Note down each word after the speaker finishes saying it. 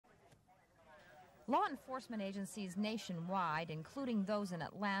Law enforcement agencies nationwide, including those in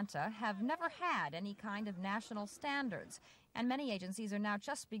Atlanta, have never had any kind of national standards. And many agencies are now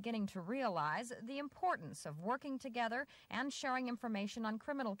just beginning to realize the importance of working together and sharing information on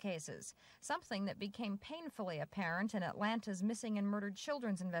criminal cases, something that became painfully apparent in Atlanta's missing and murdered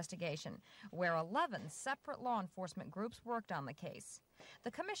children's investigation, where 11 separate law enforcement groups worked on the case.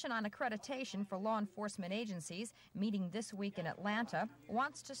 The Commission on Accreditation for Law Enforcement Agencies, meeting this week in Atlanta,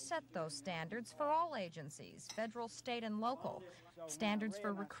 wants to set those standards for all agencies, federal, state, and local. Standards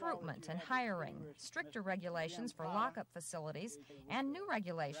for recruitment and hiring, stricter regulations for lockup facilities, and new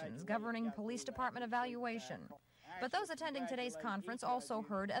regulations governing police department evaluation. But those attending today's conference also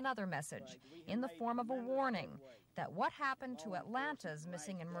heard another message, in the form of a warning, that what happened to Atlanta's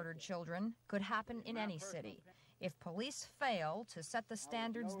missing and murdered children could happen in any city if police fail to set the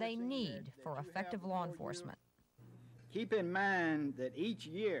standards they need for effective law enforcement. Keep in mind that each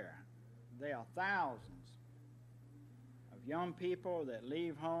year there are thousands of young people that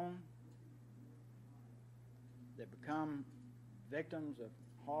leave home, that become victims of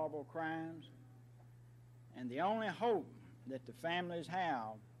horrible crimes, and the only hope that the families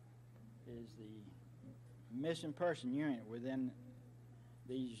have is the missing person unit within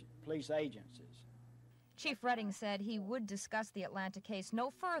these police agencies. Chief Redding said he would discuss the Atlanta case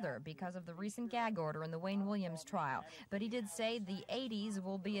no further because of the recent gag order in the Wayne Williams trial. But he did say the 80s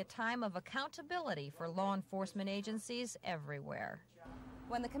will be a time of accountability for law enforcement agencies everywhere.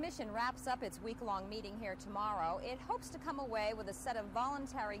 When the Commission wraps up its week-long meeting here tomorrow, it hopes to come away with a set of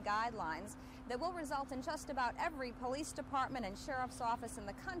voluntary guidelines that will result in just about every police department and sheriff's office in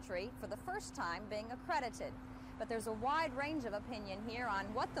the country for the first time being accredited. But there's a wide range of opinion here on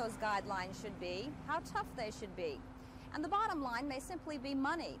what those guidelines should be, how tough they should be. And the bottom line may simply be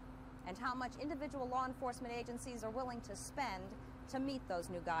money and how much individual law enforcement agencies are willing to spend to meet those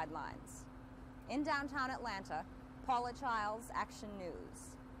new guidelines. In downtown Atlanta, Paula Childs, Action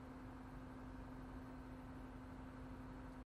News.